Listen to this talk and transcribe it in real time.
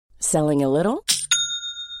Selling a little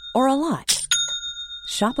or a lot?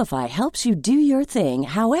 Shopify helps you do your thing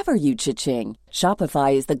however you cha-ching.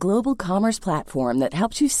 Shopify is the global commerce platform that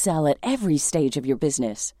helps you sell at every stage of your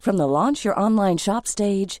business. From the launch your online shop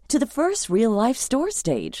stage to the first real-life store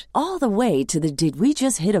stage, all the way to the did we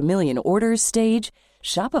just hit a million orders stage.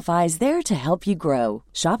 Shopify is there to help you grow.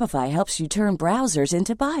 Shopify helps you turn browsers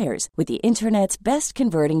into buyers with the internet's best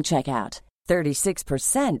converting checkout.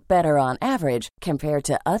 36% better on average compared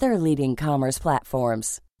to other leading commerce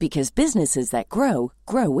platforms. Because businesses that grow,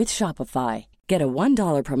 grow with Shopify. Get a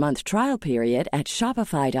 $1 per month trial period at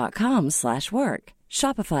shopify.com/work.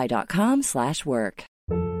 Shopify.com/work.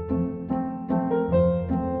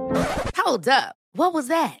 Hold up. What was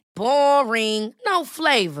that? Boring. No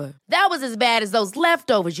flavor. That was as bad as those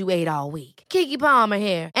leftovers you ate all week. Keke Palmer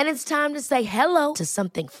here, and it's time to say hello to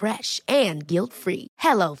something fresh and guilt-free.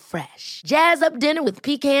 Hello Fresh. Jazz up dinner with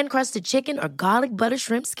pecan-crusted chicken or garlic butter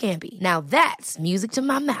shrimp scampi. Now that's music to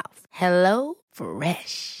my mouth. Hello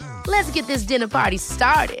Fresh. Let's get this dinner party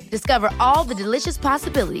started. Discover all the delicious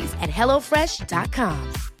possibilities at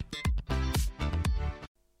hellofresh.com.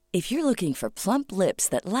 If you're looking for plump lips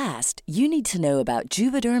that last, you need to know about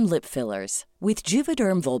Juvederm lip fillers. With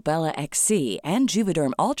Juvederm Volbella XC and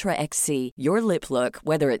Juvederm Ultra XC, your lip look,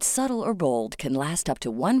 whether it's subtle or bold, can last up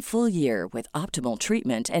to 1 full year with optimal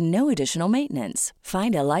treatment and no additional maintenance.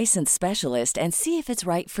 Find a licensed specialist and see if it's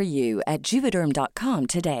right for you at Juvederm.com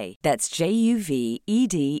today. That's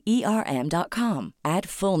JUVEDERM.com. Add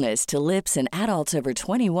fullness to lips in adults over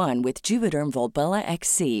 21 with Juvederm Volbella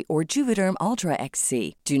XC or Juvederm Ultra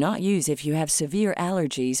XC. Do not use if you have severe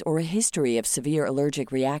allergies or a history of severe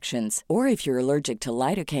allergic reactions, or if you're allergic to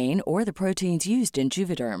lidocaine or the proteins used in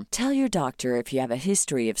Juvederm. Tell your doctor if you have a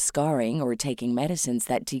history of scarring or taking medicines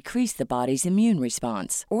that decrease the body's immune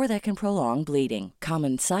response or that can prolong bleeding.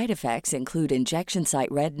 Common side effects include injection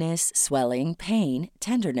site redness, swelling, pain,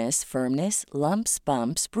 tenderness, firmness, lumps,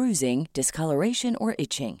 bumps, bruising, discoloration, or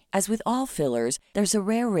itching. As with all fillers, there's a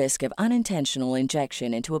rare risk of unintentional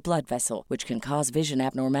injection into a blood vessel, which can cause vision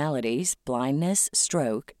abnormalities, blindness,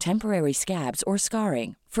 stroke, temporary scabs, or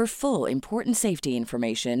scarring. For full, important safety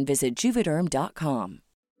information, visit Juvederm.com.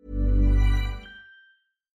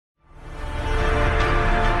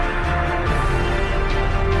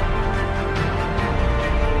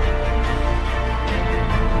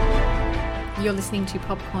 You're listening to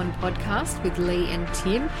Popcorn Podcast with Lee and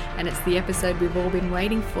Tim, and it's the episode we've all been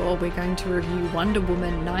waiting for. We're going to review Wonder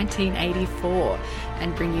Woman 1984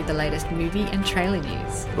 and bring you the latest movie and trailer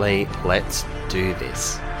news. Lee, let's do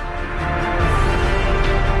this.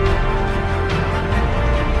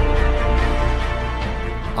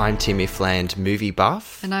 I'm Timmy Fland, movie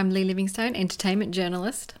buff. And I'm Lee Livingstone, entertainment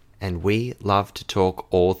journalist. And we love to talk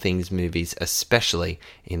all things movies, especially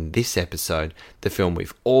in this episode, the film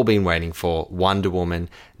we've all been waiting for, Wonder Woman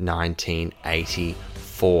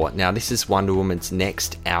 1984. Now, this is Wonder Woman's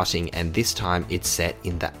next outing, and this time it's set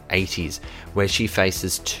in the 80s, where she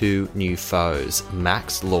faces two new foes,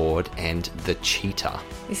 Max Lord and the Cheetah.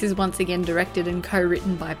 This is once again directed and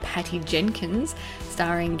co-written by Patty Jenkins,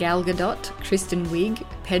 starring Gal Gadot, Kristen Wiig,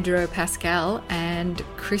 Pedro Pascal, and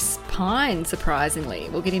Chris Pine, surprisingly.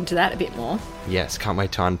 We'll get into that a bit more. Yes, can't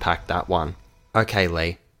wait to unpack that one. Okay,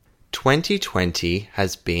 Lee. 2020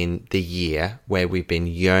 has been the year where we've been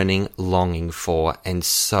yearning, longing for, and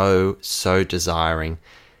so desiring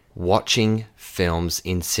watching films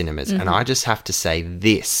in cinemas. And I just have to say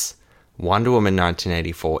this, Wonder Woman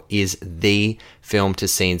 1984 is the film to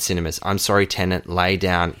see in cinemas. I'm sorry, Tenet, lay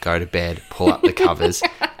down, go to bed, pull up the covers,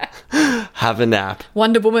 have a nap.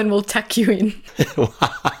 Wonder Woman will tuck you in.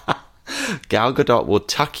 Gal Gadot will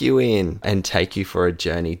tuck you in and take you for a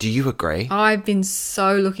journey. Do you agree? I've been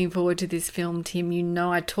so looking forward to this film, Tim. You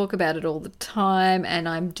know I talk about it all the time, and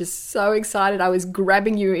I'm just so excited. I was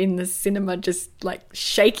grabbing you in the cinema, just like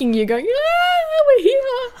shaking you, going, we're here.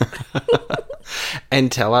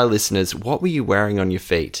 And tell our listeners, what were you wearing on your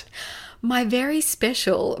feet? My very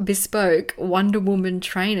special, bespoke Wonder Woman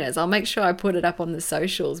trainers. I'll make sure I put it up on the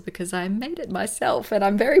socials because I made it myself and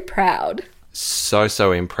I'm very proud.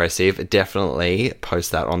 So impressive. Definitely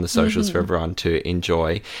post that on the socials for everyone to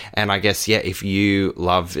enjoy. And I guess, yeah, if you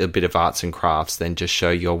love a bit of arts and crafts, then just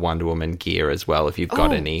show your Wonder Woman gear as well if you've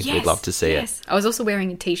got any. Yes, we'd love to see it. I was also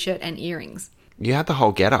wearing a t-shirt and earrings. You had the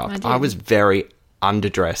whole get-up. I was very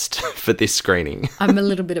underdressed for this screening. I'm a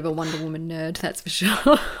little bit of a Wonder Woman nerd, that's for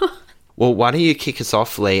sure. Well, why don't you kick us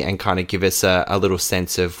off, Lee, and kind of give us a little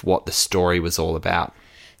sense of what the story was all about?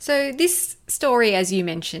 So this story, as you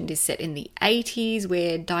mentioned, is set in the 80s,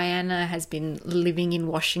 where Diana has been living in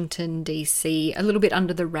Washington, D.C., a little bit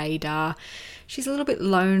under the radar. She's a little bit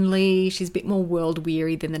lonely. She's a bit more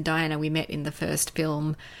world-weary than the Diana we met in the first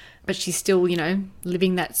film. But she's still,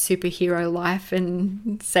 living that superhero life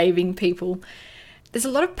and saving people. There's a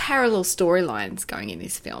lot of parallel storylines going in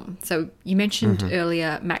this film. So you mentioned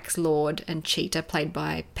earlier Max Lord and Cheetah, played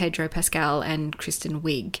by Pedro Pascal and Kristen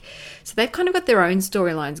Wiig. So they've kind of got their own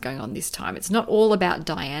storylines going on this time. It's not all about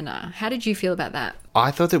Diana. How did you feel about that?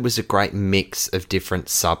 I thought it was a great mix of different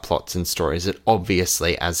subplots and stories that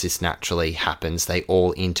obviously, as this naturally happens, they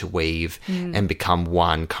all interweave and become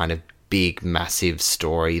one kind of big, massive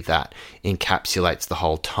story that encapsulates the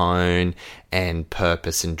whole tone and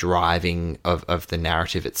purpose and driving of the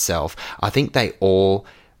narrative itself. I think they all,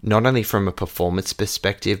 not only from a performance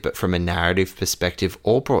perspective, but from a narrative perspective,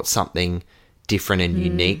 all brought something different and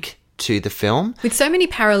unique to the film. With so many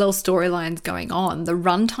parallel storylines going on, the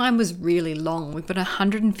runtime was really long. We've got a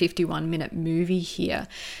 151-minute movie here.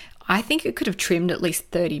 I think it could have trimmed at least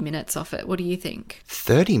 30 minutes off it. What do you think?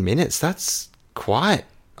 30 minutes? That's quite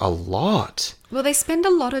a lot. Well, they spend a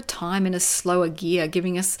lot of time in a slower gear,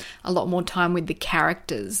 giving us a lot more time with the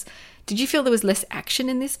characters. Did you feel there was less action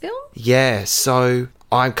in this film? Yeah, so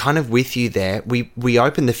I'm kind of with you there. We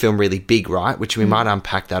opened the film really big, right? Which we might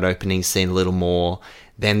unpack that opening scene a little more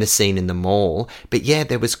than the scene in the mall. But yeah,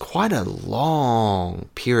 there was quite a long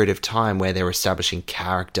period of time where they were establishing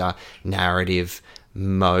character, narrative,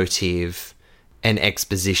 motive, and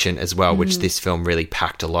exposition as well, which this film really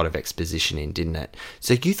packed a lot of exposition in, didn't it?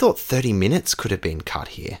 So you thought 30 minutes could have been cut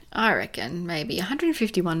here? I reckon maybe.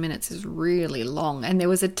 151 minutes is really long, and there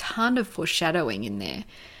was a ton of foreshadowing in there.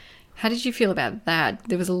 How did you feel about that?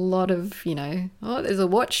 There was a lot of, there's a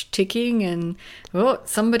watch ticking and,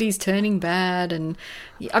 somebody's turning bad. And,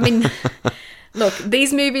 I mean, look,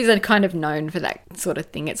 these movies are kind of known for that sort of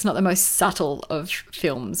thing. It's not the most subtle of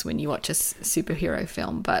films when you watch a superhero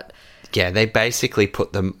film, but... Yeah, they basically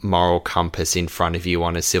put the moral compass in front of you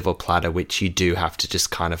on a silver platter, which you do have to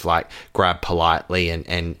just kind of like grab politely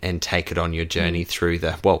and take it on your journey through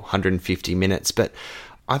the, 150 minutes. But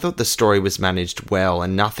I thought the story was managed well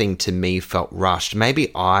and nothing to me felt rushed.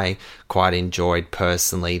 Maybe I quite enjoyed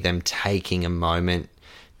personally them taking a moment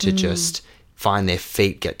to just find their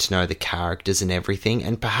feet, get to know the characters and everything.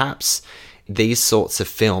 And perhaps these sorts of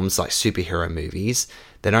films, like superhero movies,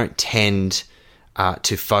 they don't tend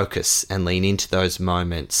to focus and lean into those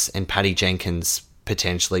moments, and Patty Jenkins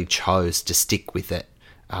potentially chose to stick with it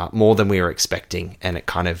more than we were expecting, and it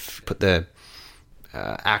kind of put the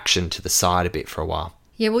action to the side a bit for a while.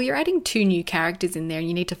 Yeah, well, you're adding 2 new characters in there and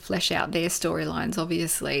you need to flesh out their storylines,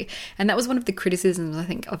 obviously. And that was one of the criticisms, I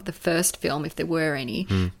think, of the first film, if there were any,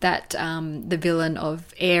 that the villain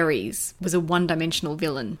of Ares was a one-dimensional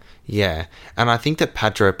villain. Yeah, and I think that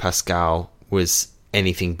Pedro Pascal was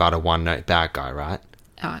anything but a one-note bad guy, right?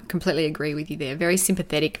 I completely agree with you there. Very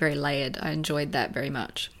sympathetic, very layered. I enjoyed that very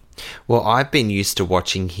much. Well, I've been used to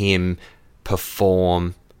watching him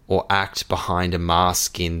perform or act behind a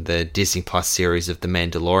mask in the Disney Plus series of The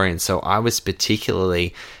Mandalorian, so I was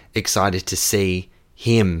particularly excited to see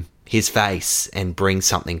his face, and bring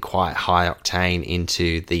something quite high octane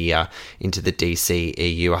into the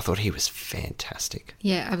DCEU. I thought he was fantastic.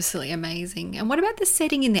 Yeah, absolutely amazing. And what about the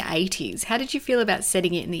setting in the 80s? How did you feel about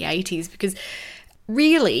setting it in the 80s? Because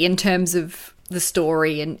really, in terms of the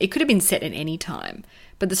story, and it could have been set at any time,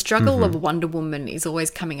 but the struggle of Wonder Woman is always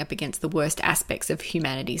coming up against the worst aspects of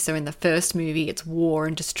humanity. So in the first movie, it's war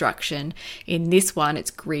and destruction. In this one,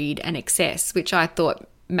 it's greed and excess, which I thought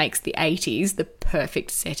makes the 80s the perfect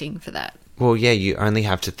setting for that. Well, yeah, you only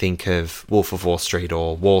have to think of Wolf of Wall Street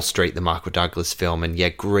or Wall Street, the Michael Douglas film, and yeah,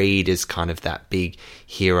 greed is kind of that big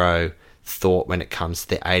hero thought when it comes to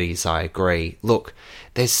the 80s, I agree. Look,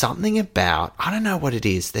 there's something about, I don't know what it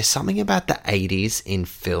is, there's something about the 80s in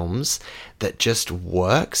films that just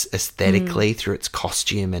works aesthetically through its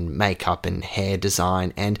costume and makeup and hair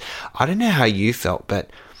design, and I don't know how you felt, but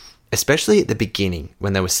especially at the beginning,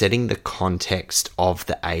 when they were setting the context of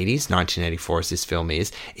the 80s, 1984 as this film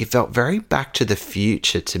is, it felt very Back to the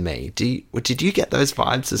Future to me. Did you get those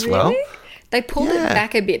vibes as well? They pulled it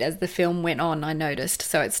back a bit as the film went on, I noticed.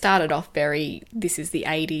 So it started off very, this is the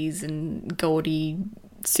 80s and gaudy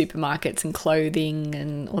supermarkets and clothing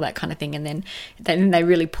and all that kind of thing. And then they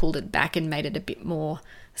really pulled it back and made it a bit more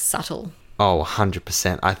subtle. Oh,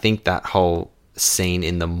 100%. I think that whole scene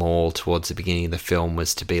in the mall towards the beginning of the film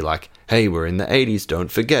was to be like, hey, we're in the 80s,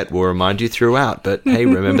 don't forget, we'll remind you throughout, but hey,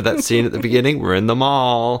 remember that scene at the beginning? We're in the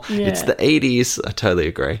mall. Yeah. It's the 80s. I totally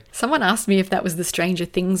agree. Someone asked me if that was the Stranger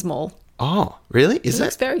Things mall. Oh, really? Is It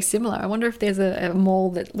looks it? very similar. I wonder if there's a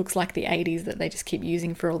mall that looks like the 80s that they just keep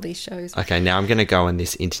using for all these shows. Okay, now I'm going to go on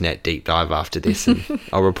this internet deep dive after this and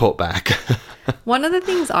I'll report back. One of the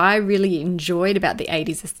things I really enjoyed about the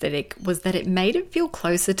 80s aesthetic was that it made it feel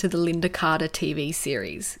closer to the Linda Carter TV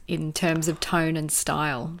series in terms of tone and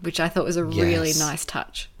style, which I thought was a really Yes. nice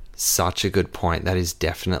touch. Such a good point. That is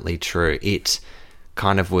definitely true. It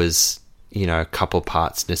kind of was, you know, a couple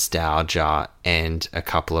parts nostalgia and a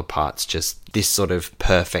couple of parts just this sort of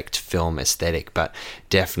perfect film aesthetic, but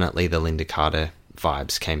definitely the Linda Carter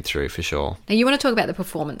vibes came through for sure. Now, you want to talk about the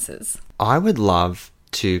performances. I would love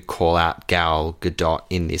to call out Gal Gadot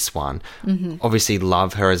in this one. Obviously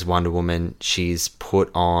love her as Wonder Woman. She's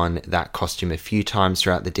put on that costume a few times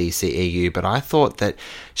throughout the DCEU, but I thought that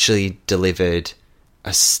she delivered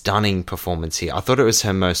a stunning performance here. I thought it was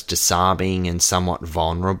her most disarming and somewhat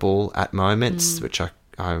vulnerable at moments, which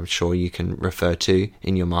I'm sure you can refer to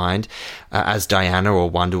in your mind as Diana or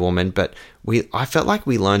Wonder Woman. But I felt like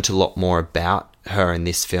we learned a lot more about her in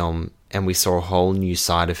this film, and we saw a whole new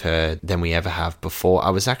side of her than we ever have before. I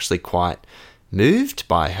was actually quite moved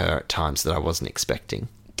by her at times that I wasn't expecting.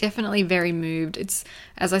 Definitely very moved. It's,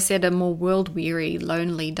 as I said, a more world-weary,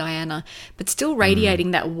 lonely Diana, but still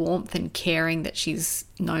radiating that warmth and caring that she's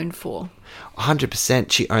known for.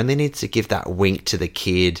 100%. She only needs to give that wink to the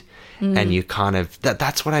kid, and you kind of...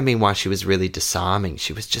 That's what I mean why she was really disarming.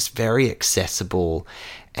 She was just very accessible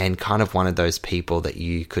and kind of one of those people that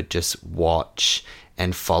you could just watch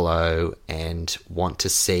and follow and want to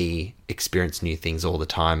see, experience new things all the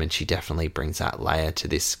time, and she definitely brings that layer to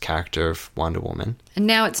this character of Wonder Woman. And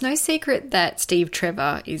now it's no secret that Steve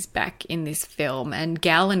Trevor is back in this film, and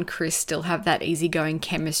Gal and Chris still have that easygoing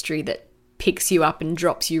chemistry that picks you up and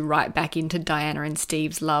drops you right back into Diana and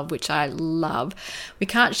Steve's love, which I love. We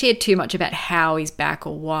can't share too much about how he's back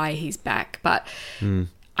or why he's back, but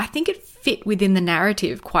I think it fit within the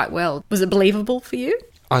narrative quite well. Was it believable for you?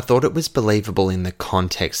 I thought it was believable in the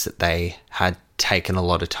context that they had taken a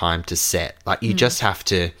lot of time to set. Like you just have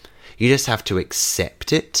to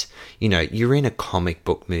accept it. You know, you're in a comic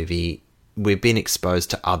book movie. We've been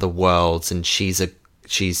exposed to other worlds, and she's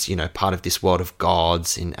you know, part of this world of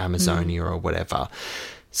gods in Amazonia or whatever.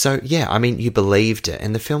 So yeah, I mean, you believed it,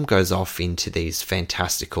 and the film goes off into these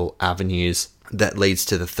fantastical avenues that leads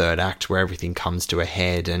to the third act where everything comes to a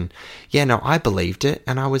head. And yeah, no, I believed it,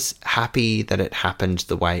 and I was happy that it happened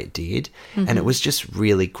the way it did. And it was just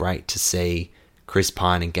really great to see Chris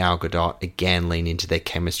Pine and Gal Gadot again lean into their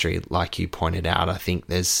chemistry, like you pointed out. I think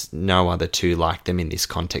there's no other two like them in this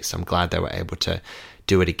context. I'm glad they were able to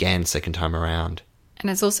do it again second time around. And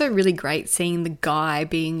it's also really great seeing the guy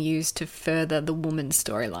being used to further the woman's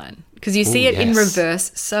storyline. Because you see it in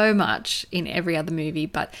reverse so much in every other movie.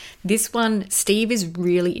 But this one, Steve is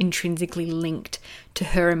really intrinsically linked to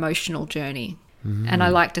her emotional journey. And I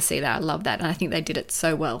like to see that. I love that. And I think they did it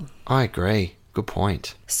so well. I agree. Good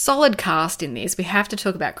point. Solid cast in this. We have to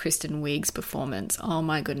talk about Kristen Wiig's performance. Oh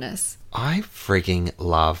my goodness. I frigging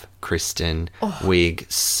love Kristen Wiig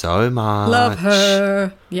so much. Love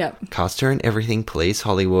her. Yep. Cast her in everything, please,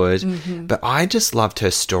 Hollywood. But I just loved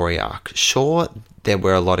her story arc. Sure, there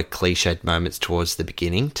were a lot of cliched moments towards the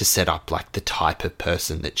beginning to set up like the type of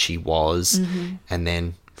person that she was and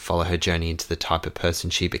then follow her journey into the type of person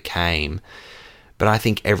she became. But I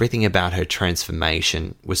think everything about her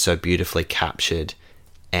transformation was so beautifully captured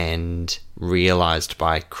and realised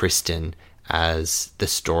by Kristen as the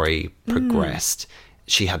story progressed.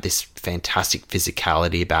 She had this fantastic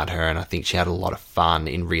physicality about her, and I think she had a lot of fun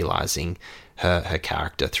in realising her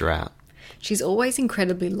character throughout. She's always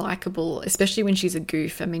incredibly likeable, especially when she's a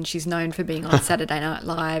goof. I mean, she's known for being on Saturday Night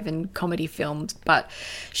Live and comedy films, but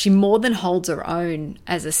she more than holds her own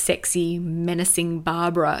as a sexy, menacing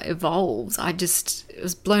Barbara evolves. I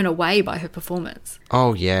was blown away by her performance.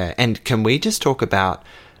 Oh, yeah. And can we just talk about,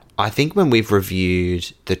 I think when we've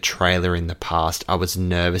reviewed the trailer in the past, I was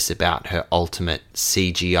nervous about her ultimate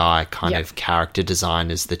CGI kind of character design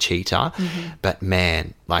as the cheetah. But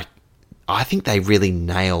man, like, I think they really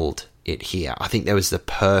nailed it here. I think there was the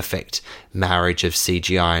perfect marriage of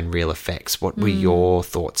CGI and real effects. What were your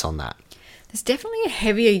thoughts on that? There's definitely a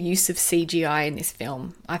heavier use of CGI in this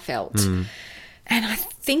film, I felt. And I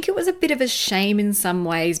think it was a bit of a shame in some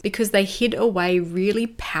ways because they hid away really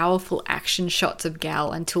powerful action shots of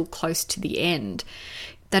Gal until close to the end.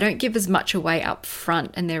 They don't give as much away up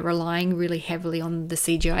front, and they're relying really heavily on the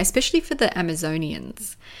CGI, especially for the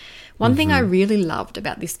Amazonians. One thing I really loved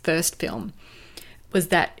about this first film was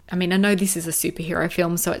that, I mean, I know this is a superhero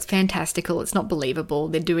film, so it's fantastical. It's not believable.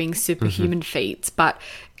 They're doing superhuman feats. But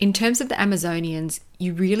in terms of the Amazonians,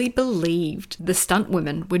 you really believed the stunt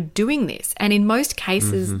women were doing this. And in most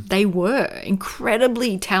cases, they were.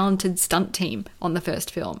 Incredibly talented stunt team on the first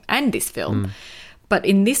film and this film. But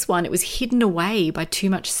in this one, it was hidden away by too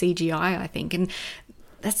much CGI, I think. And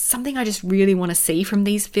that's something I just really want to see from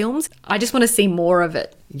these films. I just want to see more of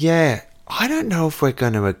it. Yeah. I don't know if we're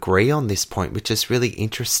going to agree on this point, which is really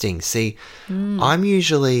interesting. See, I'm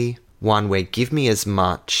usually one where give me as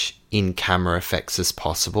much in-camera effects as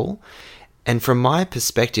possible. And from my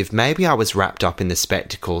perspective, maybe I was wrapped up in the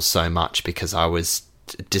spectacle so much because I was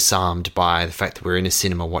disarmed by the fact that we're in a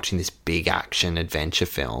cinema watching this big action adventure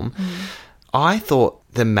film. I thought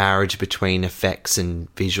the marriage between effects and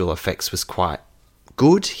visual effects was quite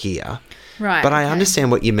good here. Right. But I understand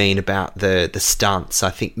what you mean about the stunts.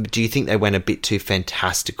 Do you think they went a bit too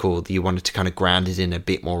fantastical, that you wanted to kind of ground it in a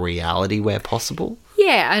bit more reality where possible?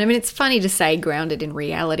 Yeah, I mean, it's funny to say grounded in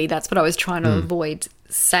reality. That's what I was trying to avoid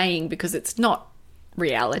saying, because it's not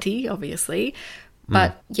reality, obviously.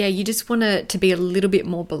 But yeah, you just want it to be a little bit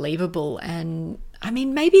more believable. And I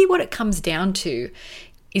mean, maybe what it comes down to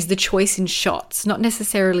is the choice in shots, not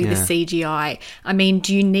necessarily the CGI. I mean,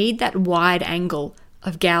 do you need that wide angle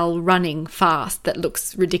of Gal running fast that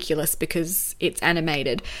looks ridiculous because it's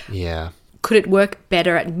animated? Yeah. Could it work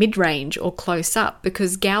better at mid-range or close-up?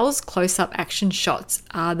 Because Gal's close-up action shots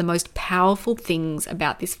are the most powerful things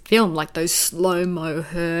about this film, like those slow-mo,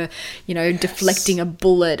 her, deflecting a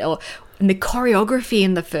bullet, and the choreography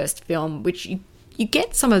in the first film, which you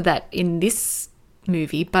get some of that in this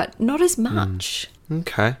movie, but not as much.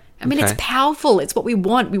 Okay. I mean, it's powerful. It's what we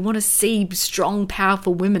want. We want to see strong,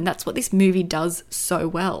 powerful women. That's what this movie does so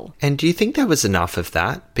well. And do you think there was enough of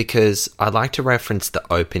that? Because I'd like to reference the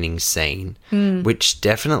opening scene, which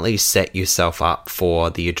definitely set yourself up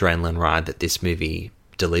for the adrenaline ride that this movie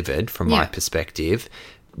delivered, from my perspective.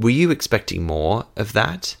 Were you expecting more of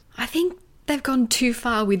that? I think they've gone too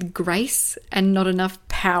far with grace and not enough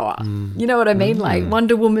power. You know what I mean? Like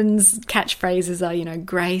Wonder Woman's catchphrases are,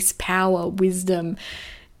 grace, power, wisdom.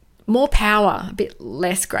 More power, a bit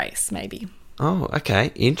less grace, maybe. Oh,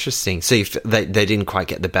 okay. Interesting. So they didn't quite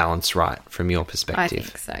get the balance right from your perspective. I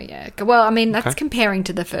think so, yeah. Well, I mean, that's comparing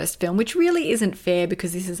to the first film, which really isn't fair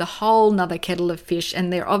because this is a whole nother kettle of fish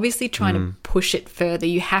and they're obviously trying to push it further.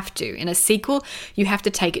 You have to. In a sequel, you have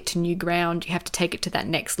to take it to new ground. You have to take it to that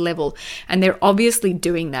next level. And they're obviously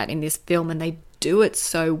doing that in this film, and they do it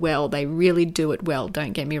so well. They really do it well,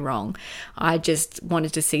 don't get me wrong. I just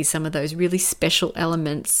wanted to see some of those really special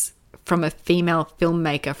elements from a female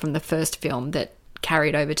filmmaker from the first film that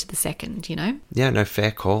carried over to the second, Yeah, no,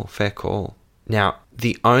 fair call. Now,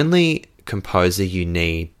 the only composer you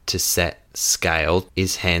need to set scale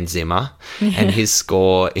is Hans Zimmer, and his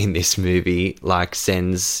score in this movie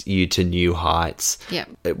sends you to new heights. Yeah.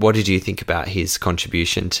 What did you think about his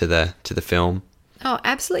contribution to the film? Oh,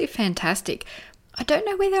 absolutely fantastic. I don't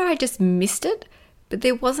know whether I just missed it, but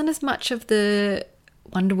there wasn't as much of the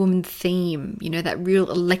Wonder Woman theme, that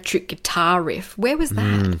real electric guitar riff. Where was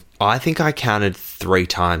that? I think I counted 3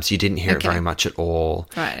 times. You didn't hear it very much at all.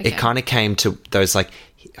 Right, okay. It kind of came to those,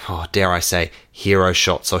 dare I say, hero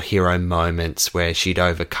shots or hero moments where she'd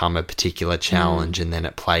overcome a particular challenge and then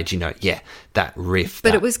it played, that riff.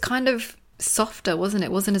 But it was kind of softer, wasn't it?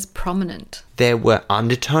 It wasn't as prominent. There were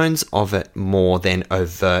undertones of it more than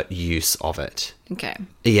overt use of it. Okay.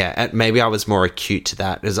 Yeah, and maybe I was more acute to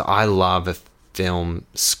that, because I love a film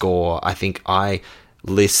score. I think I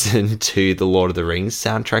listen to the Lord of the Rings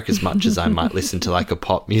soundtrack as much as I might listen to a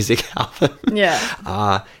pop music album.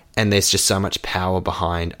 Yeah. And there's just so much power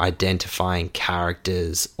behind identifying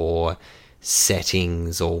characters or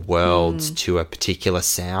settings or worlds to a particular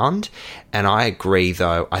sound. And I agree,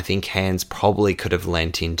 though, I think Hans probably could have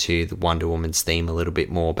lent into the Wonder Woman's theme a little bit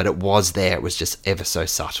more, but it was there. It was just ever so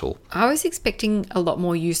subtle. I was expecting a lot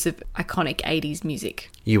more use of iconic 80s music.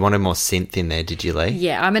 You wanted more synth in there, did you, Lee?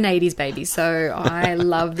 Yeah, I'm an 80s baby, so I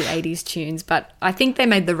love the 80s tunes, but I think they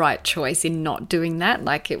made the right choice in not doing that.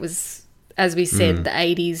 It was, as we said, the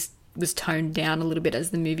 80s was toned down a little bit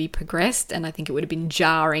as the movie progressed, and I think it would have been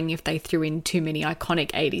jarring if they threw in too many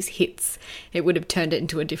iconic 80s hits. It would have turned it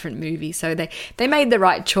into a different movie. So they made the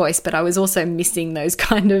right choice, but I was also missing those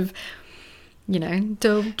kind of,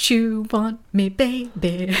 don't you want me,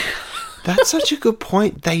 baby? That's such a good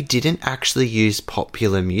point. They didn't actually use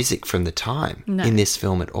popular music from the time in this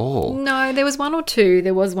film at all. No, there was one or two.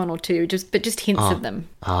 Just hints of them.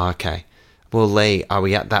 Oh, okay. Well, Lee, are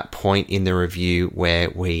we at that point in the review where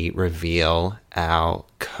we reveal our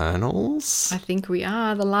kernels? I think we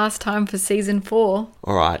are. The last time for season 4.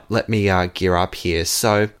 All right, let me gear up here.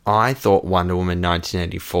 So I thought Wonder Woman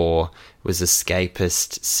 1984 was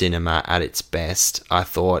escapist cinema at its best. I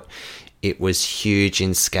thought it was huge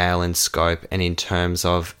in scale and scope, and in terms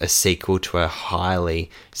of a sequel to a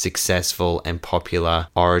highly successful and popular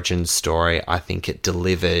origin story, I think it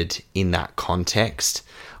delivered in that context.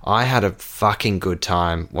 I had a fucking good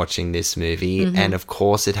time watching this movie, and of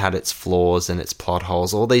course it had its flaws and its plot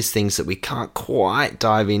holes, all these things that we can't quite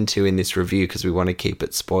dive into in this review because we want to keep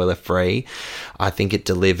it spoiler free. I think it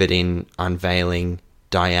delivered in unveiling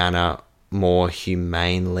Diana more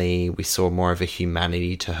humanely. We saw more of a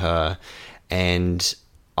humanity to her, and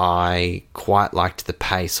I quite liked the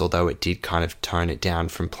pace, although it did kind of tone it down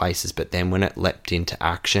from places. But then when it leapt into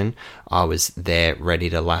action, I was there ready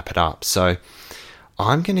to lap it up. So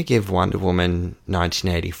I'm going to give Wonder Woman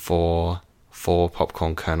 1984 4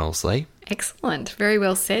 popcorn kernels, Lee. Excellent. Very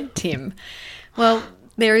well said, Tim. Well,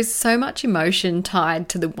 there is so much emotion tied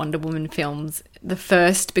to the Wonder Woman films. The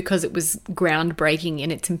first because it was groundbreaking in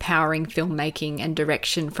its empowering filmmaking and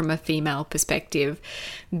direction from a female perspective.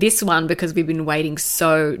 This one because we've been waiting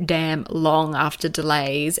so damn long after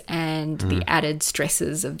delays and the added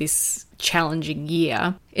stresses of this challenging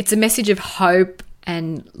year. It's a message of hope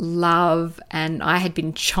and love, and I had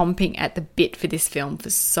been chomping at the bit for this film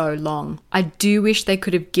for so long. I do wish they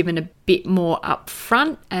could have given a bit more up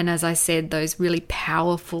front, and as I said, those really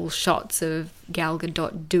powerful shots of Gal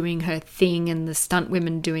Gadot doing her thing and the stunt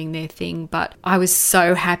women doing their thing, but I was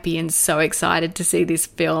so happy and so excited to see this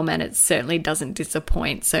film, and it certainly doesn't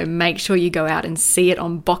disappoint. So make sure you go out and see it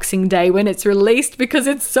on Boxing Day when it's released, because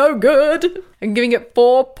it's so good. I'm giving it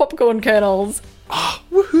 4 popcorn kernels. Oh,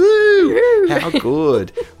 woohoo! How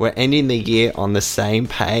good. We're ending the year on the same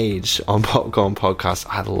page on Popcorn Podcast.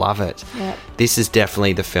 I love it. Yep. This is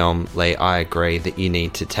definitely the film, Lee, I agree, that you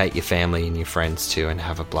need to take your family and your friends to and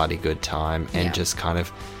have a bloody good time and just kind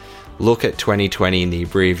of look at 2020 in the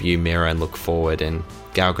rearview mirror and look forward, and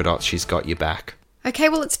Gal Gadot, she's got your back. Okay,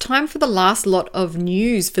 well, it's time for the last lot of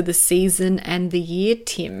news for the season and the year,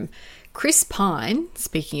 Tim. Chris Pine,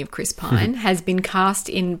 speaking of Chris Pine, has been cast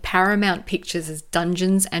in Paramount Pictures as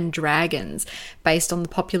Dungeons and Dragons, based on the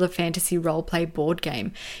popular fantasy role-play board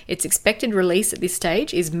game. Its expected release at this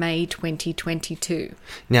stage is May 2022.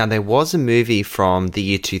 Now, there was a movie from the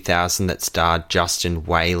year 2000 that starred Justin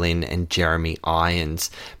Whalin and Jeremy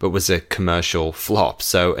Irons, but was a commercial flop.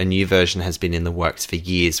 So a new version has been in the works for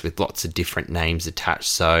years with lots of different names attached.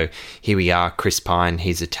 So here we are, Chris Pine,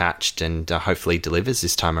 he's attached, and hopefully delivers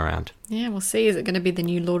this time around. Yeah, we'll see. Is it going to be the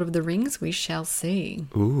new Lord of the Rings? We shall see.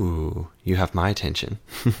 Ooh, you have my attention.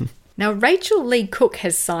 Now, Rachel Lee Cook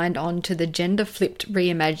has signed on to the gender-flipped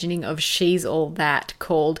reimagining of She's All That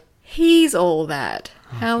called He's All That.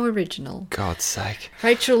 How original. God's sake.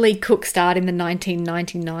 Rachel Lee Cook starred in the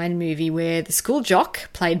 1999 movie where the school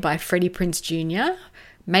jock, played by Freddie Prinze Jr.,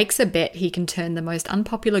 makes a bet he can turn the most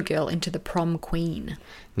unpopular girl into the prom queen.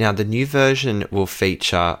 Now, the new version will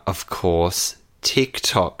feature, of course,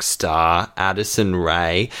 TikTok star Addison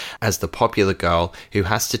Rae as the popular girl who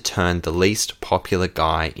has to turn the least popular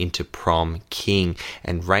guy into prom king,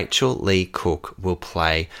 and Rachel Lee Cook will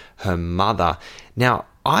play her mother. Now,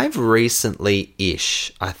 I've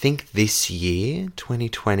recently-ish, I think this year,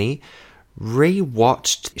 2020,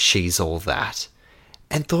 rewatched She's All That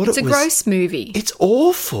and thought it's a gross movie. It's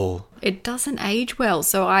awful. It doesn't age well,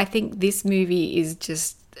 so I think this movie is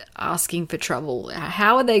just asking for trouble.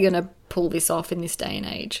 How are they going to pull this off in this day and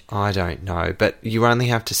age? I don't know, but you only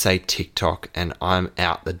have to say TikTok and I'm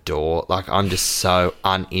out the door. Like, I'm just so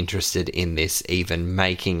uninterested in this even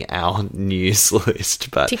making our news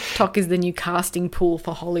list. But TikTok is the new casting pool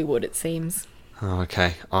for Hollywood, it seems.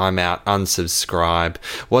 Okay, I'm out. Unsubscribe.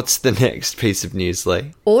 What's the next piece of news,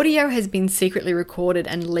 Lee? Audio has been secretly recorded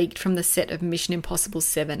and leaked from the set of Mission Impossible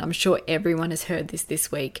 7. I'm sure everyone has heard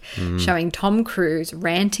this week, showing Tom Cruise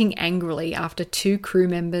ranting angrily after 2 crew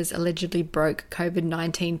members allegedly broke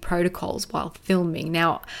COVID-19 protocols while filming.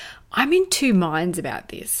 Now, I'm in 2 minds about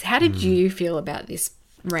this. How did you feel about this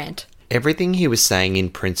rant? Everything he was saying in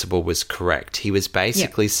principle was correct. He was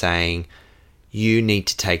basically saying, you need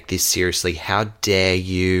to take this seriously. How dare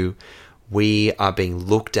you? We are being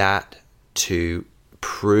looked at to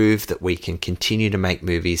prove that we can continue to make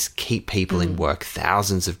movies, keep people in work,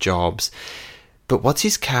 thousands of jobs. But what's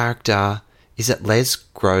his character? Is it Les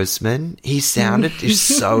Grossman? He sounded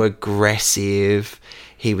so aggressive.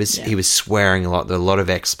 He was swearing a lot. There were a lot of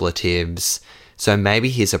expletives. So maybe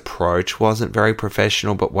his approach wasn't very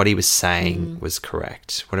professional, but what he was saying was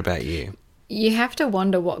correct. What about you? You have to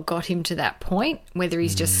wonder what got him to that point, whether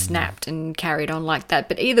he's just snapped and carried on like that.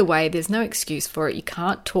 But either way, there's no excuse for it. You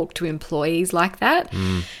can't talk to employees like that.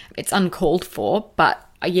 It's uncalled for. But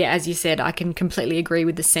yeah, as you said, I can completely agree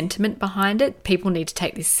with the sentiment behind it. People need to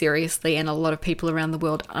take this seriously, and a lot of people around the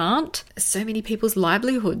world aren't. So many people's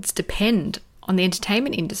livelihoods depend on the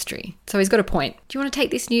entertainment industry. So he's got a point. Do you want to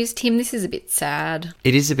take this news, Tim? This is a bit sad.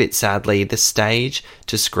 It is a bit sadly. The stage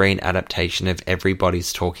to screen adaptation of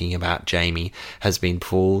Everybody's Talking About Jamie has been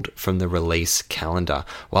pulled from the release calendar,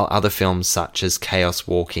 while other films such as Chaos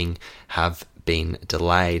Walking have been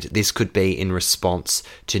delayed. This could be in response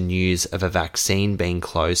to news of a vaccine being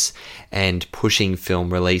close and pushing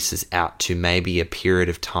film releases out to maybe a period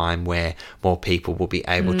of time where more people will be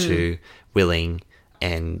able to, willing,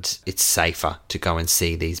 and it's safer to go and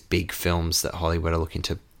see these big films that Hollywood are looking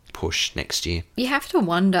to push next year. You have to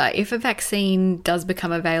wonder if a vaccine does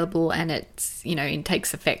become available and it's, it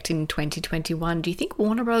takes effect in 2021, do you think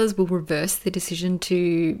Warner Brothers will reverse the decision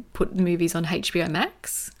to put the movies on HBO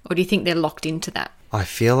Max? Or do you think they're locked into that? I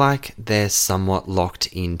feel like they're somewhat locked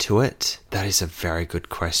into it. That is a very good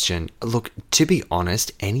question. Look, to be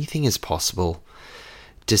honest, anything is possible.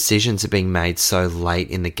 Decisions are being made so late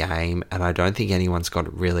in the game, and I don't think anyone's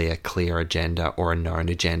got really a clear agenda or a known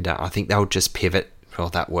agenda. I think they'll just pivot. Well,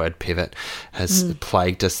 that word pivot has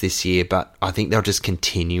plagued us this year, but I think they'll just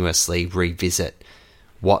continuously revisit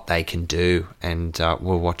what they can do, and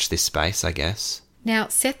we'll watch this space, I guess. Now,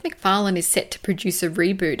 Seth MacFarlane is set to produce a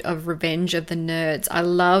reboot of Revenge of the Nerds. I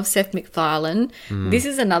love Seth MacFarlane. This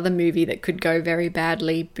is another movie that could go very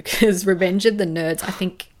badly because Revenge of the Nerds, I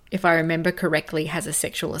think, if I remember correctly, has a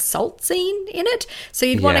sexual assault scene in it. So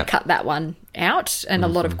you'd want to cut that one out, and a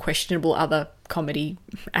lot of questionable other comedy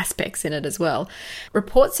aspects in it as well.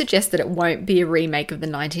 Reports suggest that it won't be a remake of the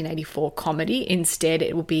 1984 comedy. Instead,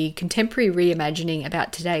 it will be contemporary reimagining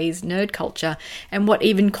about today's nerd culture and what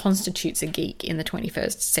even constitutes a geek in the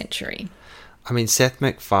 21st century. I mean, Seth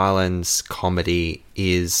MacFarlane's comedy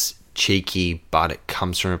is cheeky, but it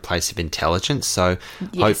comes from a place of intelligence. So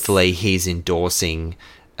hopefully he's endorsing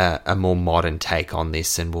a more modern take on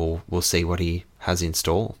this, and we'll see what he has in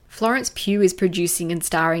store. Florence Pugh is producing and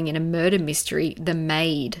starring in a murder mystery, The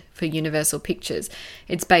Maid, for Universal Pictures.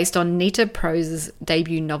 It's based on Nita Prose's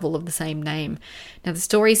debut novel of the same name. Now, the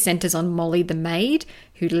story centres on Molly the maid,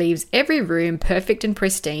 who leaves every room perfect and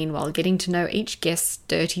pristine while getting to know each guest's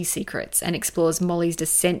dirty secrets, and explores Molly's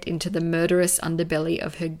descent into the murderous underbelly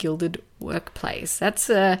of her gilded workplace. That's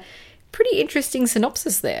a pretty interesting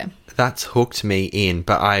synopsis there. That's hooked me in,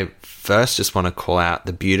 but I first just want to call out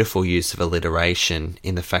the beautiful use of alliteration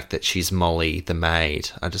in the fact that she's Molly the maid.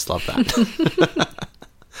 I just love that.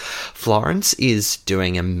 Florence is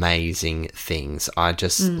doing amazing things. I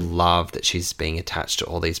just love that she's being attached to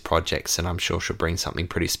all these projects, and I'm sure she'll bring something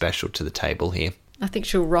pretty special to the table here. I think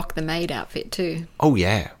she'll rock the maid outfit too. Oh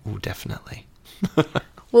yeah, oh definitely.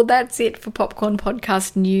 Well, that's it for Popcorn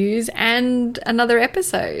Podcast News and another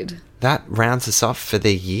episode. That rounds us off for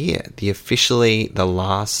the year. Officially the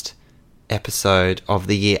last episode of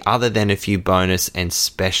the year, other than a few bonus and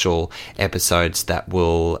special episodes that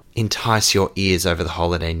will entice your ears over the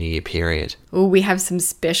holiday New Year period. Oh, we have some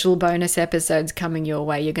special bonus episodes coming your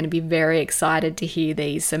way. You're going to be very excited to hear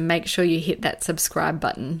these, so make sure you hit that subscribe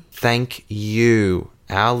button. Thank you,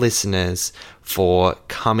 our listeners, for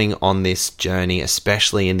coming on this journey,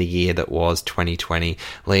 especially in the year that was 2020.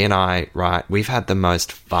 Lee and I, we've had the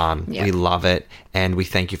most fun. Yep. We love it, and we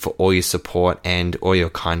thank you for all your support and all your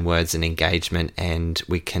kind words and engagement, and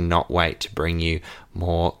we cannot wait to bring you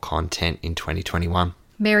more content in 2021.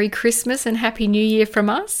 Merry Christmas and Happy New Year from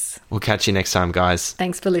us. We'll catch you next time, guys.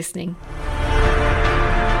 Thanks for listening.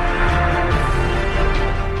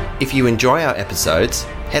 If you enjoy our episodes,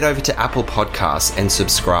 head over to Apple Podcasts and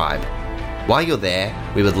subscribe. While you're there,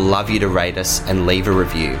 we would love you to rate us and leave a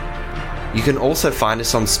review. You can also find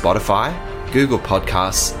us on Spotify, Google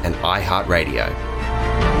Podcasts, and iHeartRadio.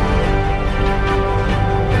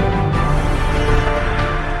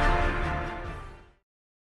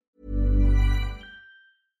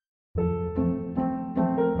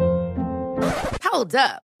 Hold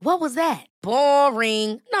up. What was that?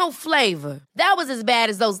 Boring. No flavor. That was as bad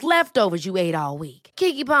as those leftovers you ate all week.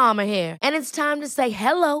 Keke Palmer here, and it's time to say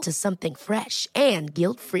hello to something fresh and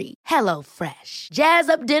guilt-free. Hello Fresh. Jazz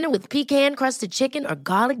up dinner with pecan-crusted chicken or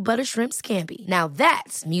garlic butter shrimp scampi. Now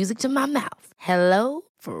that's music to my mouth. Hello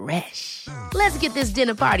Fresh. Let's get this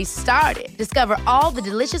dinner party started. Discover all the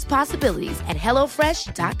delicious possibilities at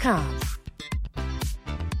HelloFresh.com.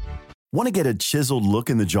 Want to get a chiseled look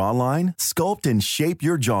in the jawline? Sculpt and shape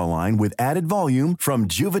your jawline with added volume from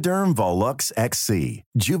Juvederm Volux XC.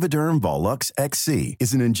 Juvederm Volux XC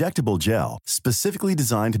is an injectable gel specifically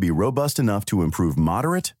designed to be robust enough to improve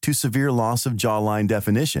moderate to severe loss of jawline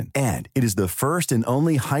definition. And it is the first and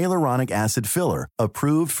only hyaluronic acid filler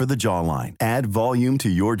approved for the jawline. Add volume to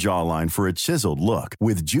your jawline for a chiseled look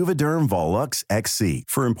with Juvederm Volux XC.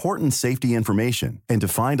 For important safety information and to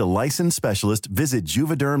find a licensed specialist, visit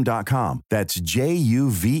Juvederm.com. That's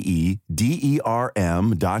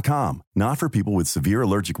Juvederm.com. Not for people with severe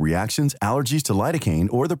allergic reactions, allergies to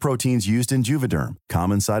lidocaine, or the proteins used in Juvederm.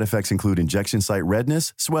 Common side effects include injection site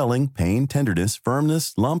redness, swelling, pain, tenderness,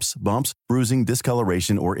 firmness, lumps, bumps, bruising,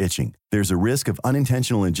 discoloration, or itching. There's a risk of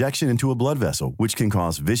unintentional injection into a blood vessel, which can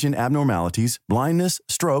cause vision abnormalities, blindness,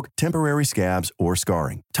 stroke, temporary scabs, or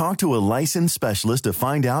scarring. Talk to a licensed specialist to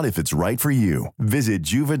find out if it's right for you. Visit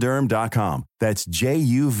Juvederm.com. That's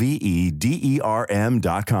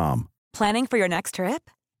Juvederm.com. Planning for your next trip?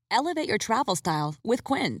 Elevate your travel style with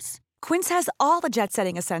Quince. Quince has all the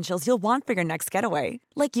jet-setting essentials you'll want for your next getaway,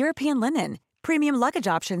 like European linen, premium luggage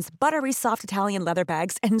options, buttery soft Italian leather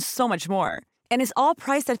bags, and so much more. And is all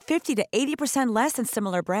priced at 50 to 80% less than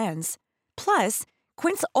similar brands. Plus,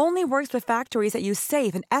 Quince only works with factories that use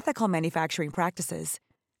safe and ethical manufacturing practices.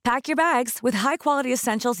 Pack your bags with high-quality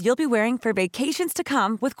essentials you'll be wearing for vacations to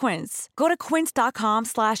come with Quince. Go to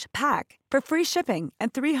quince.com/pack for free shipping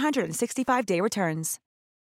and 365-day returns.